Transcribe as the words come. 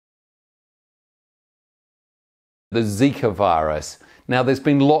the Zika virus. Now, there's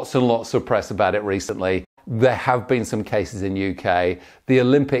been lots and lots of press about it recently. There have been some cases in UK. The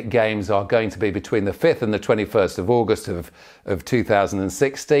Olympic Games are going to be between the 5th and the 21st of August of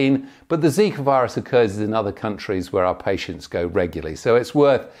 2016, but the Zika virus occurs in other countries where our patients go regularly. So it's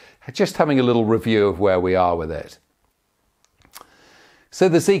worth just having a little review of where we are with it. So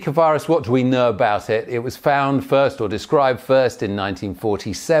the Zika virus, what do we know about it? It was found first, or described first, in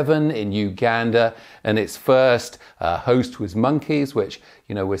 1947 in Uganda, and its first host was monkeys, which,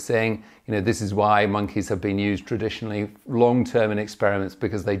 we're saying, this is why monkeys have been used traditionally long-term in experiments,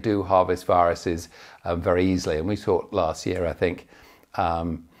 because they do harvest viruses very easily. And we talked last year, I think,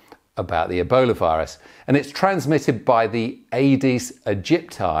 about the Ebola virus. And it's transmitted by the Aedes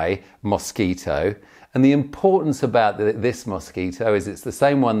aegypti mosquito. And the importance about this mosquito is it's the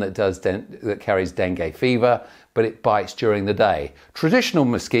same one that carries dengue fever, but it bites during the day. Traditional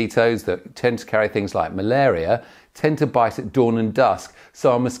mosquitoes that tend to carry things like malaria tend to bite at dawn and dusk.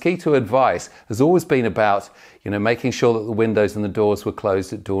 So our mosquito advice has always been about, making sure that the windows and the doors were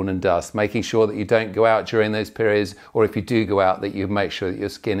closed at dawn and dusk, making sure that you don't go out during those periods, or if you do go out, that you make sure that your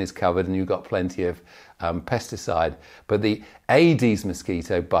skin is covered and you've got plenty of pesticide. But the Aedes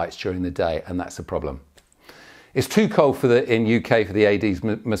mosquito bites during the day, and that's a problem. It's too cold in UK for the Aedes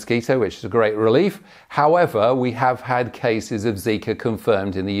mosquito, which is a great relief. However, we have had cases of Zika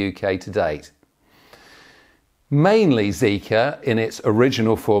confirmed in the UK to date. Mainly Zika in its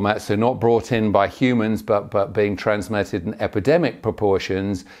original format, so not brought in by humans but being transmitted in epidemic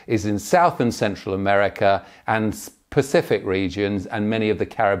proportions, is in South and Central America and Pacific regions and many of the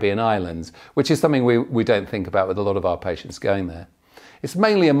Caribbean islands, which is something we don't think about with a lot of our patients going there. It's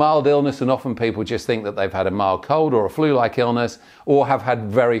mainly a mild illness, and often people just think that they've had a mild cold or a flu-like illness, or have had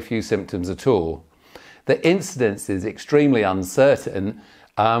very few symptoms at all. The incidence is extremely uncertain.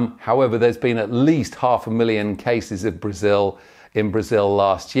 However, there's been at least 500,000 cases in Brazil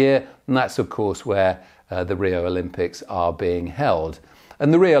last year, and that's of course where the Rio Olympics are being held.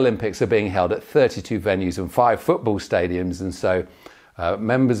 And the Rio Olympics are being held at 32 venues and 5 football stadiums, and so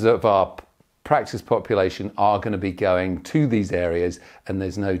members of our practice population are going to be going to these areas, and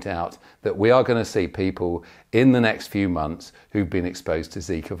there's no doubt that we are going to see people in the next few months who've been exposed to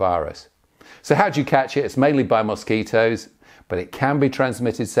Zika virus. So how do you catch it? It's mainly by mosquitoes, but it can be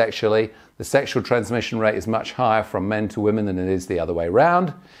transmitted sexually. The sexual transmission rate is much higher from men to women than it is the other way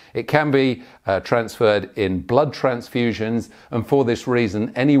around. It can be transferred in blood transfusions, and for this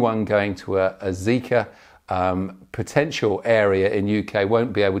reason, anyone going to a Zika potential area in UK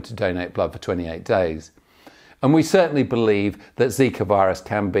won't be able to donate blood for 28 days. And we certainly believe that Zika virus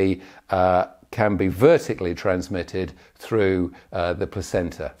can be vertically transmitted through the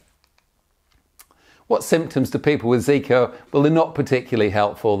placenta. What symptoms do people with Zika? Well, they're not particularly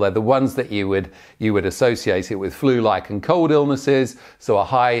helpful. They're the ones that you would associate it with flu-like and cold illnesses, so a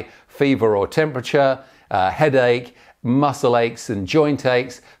high fever or temperature, headache, muscle aches and joint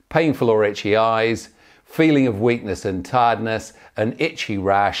aches, painful or itchy eyes, feeling of weakness and tiredness, an itchy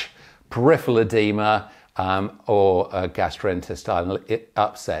rash, peripheral edema, or gastrointestinal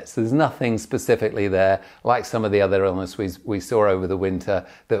upsets. There's nothing specifically there, like some of the other illnesses we saw over the winter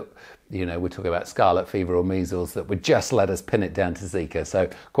that, we're talking about scarlet fever or measles, that would just let us pin it down to Zika. So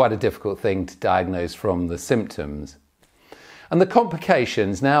quite a difficult thing to diagnose from the symptoms. And the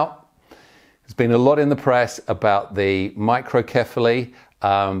complications. Now, there's been a lot in the press about the microcephaly,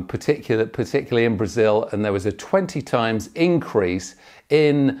 particularly in Brazil, and there was a 20 times increase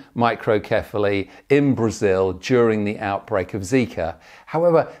in microcephaly in Brazil during the outbreak of Zika.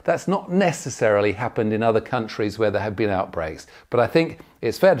 However, that's not necessarily happened in other countries where there have been outbreaks, but I think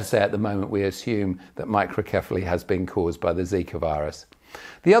it's fair to say at the moment we assume that microcephaly has been caused by the Zika virus.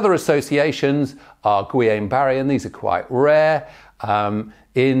 The other associations are Guillain-Barré, and these are quite rare.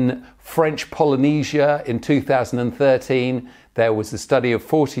 In French Polynesia in 2013, there was a study of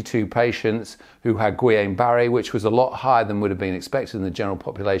 42 patients who had Guillain-Barré, which was a lot higher than would have been expected in the general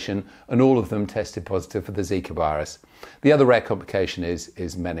population, and all of them tested positive for the Zika virus. The other rare complication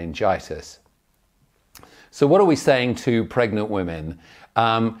is meningitis. So what are we saying to pregnant women?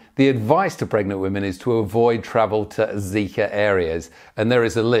 The advice to pregnant women is to avoid travel to Zika areas, and there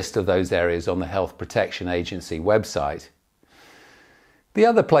is a list of those areas on the Health Protection Agency website. The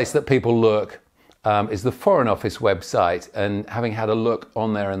other place that people look is the Foreign Office website, and having had a look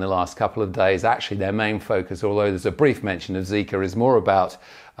on there in the last couple of days, actually their main focus, although there's a brief mention of Zika, is more about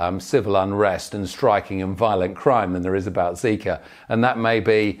civil unrest and striking and violent crime than there is about Zika, and that may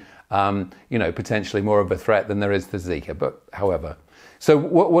be potentially more of a threat than there is to Zika. But however, So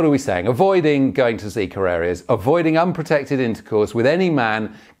what are we saying? Avoiding going to Zika areas, avoiding unprotected intercourse with any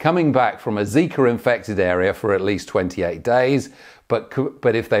man coming back from a Zika infected area for at least 28 days. But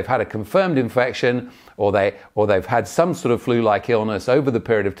if they've had a confirmed infection or they've had some sort of flu-like illness over the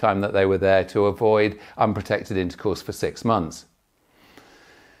period of time that they were there, to avoid unprotected intercourse for 6 months.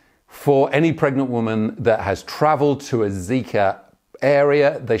 For any pregnant woman that has travelled to a Zika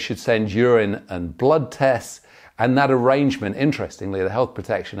area, they should send urine and blood tests. And that arrangement, interestingly, the Health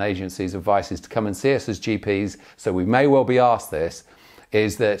Protection Agency's advice is to come and see us as GPs, so we may well be asked this,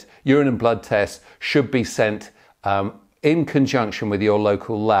 is that urine and blood tests should be sent in conjunction with your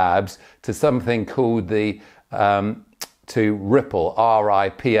local labs to something called to RIPL,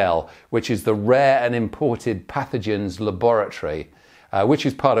 R-I-P-L, which is the Rare and Imported Pathogens Laboratory, which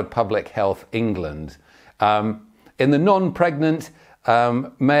is part of Public Health England. In the non-pregnant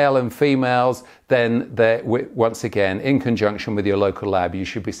male and females, then once again, in conjunction with your local lab, you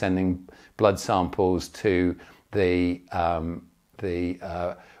should be sending blood samples to the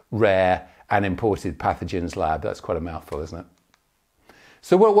Rare and Imported Pathogens Lab. That's quite a mouthful, isn't it?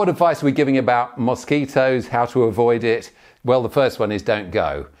 So what advice are we giving about mosquitoes, how to avoid it? Well, the first one is don't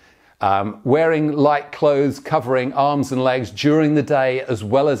go. Wearing light clothes covering arms and legs during the day as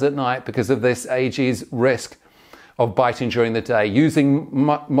well as at night because of this Aedes risk of biting during the day. Using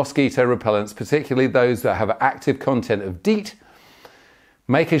mosquito repellents, particularly those that have active content of DEET.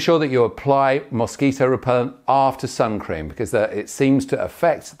 Making sure that you apply mosquito repellent after sun cream, because it seems to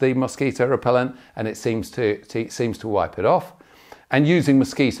affect the mosquito repellent and it seems to wipe it off. And using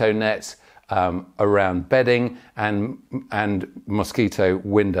mosquito nets around bedding and mosquito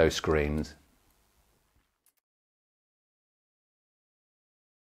window screens.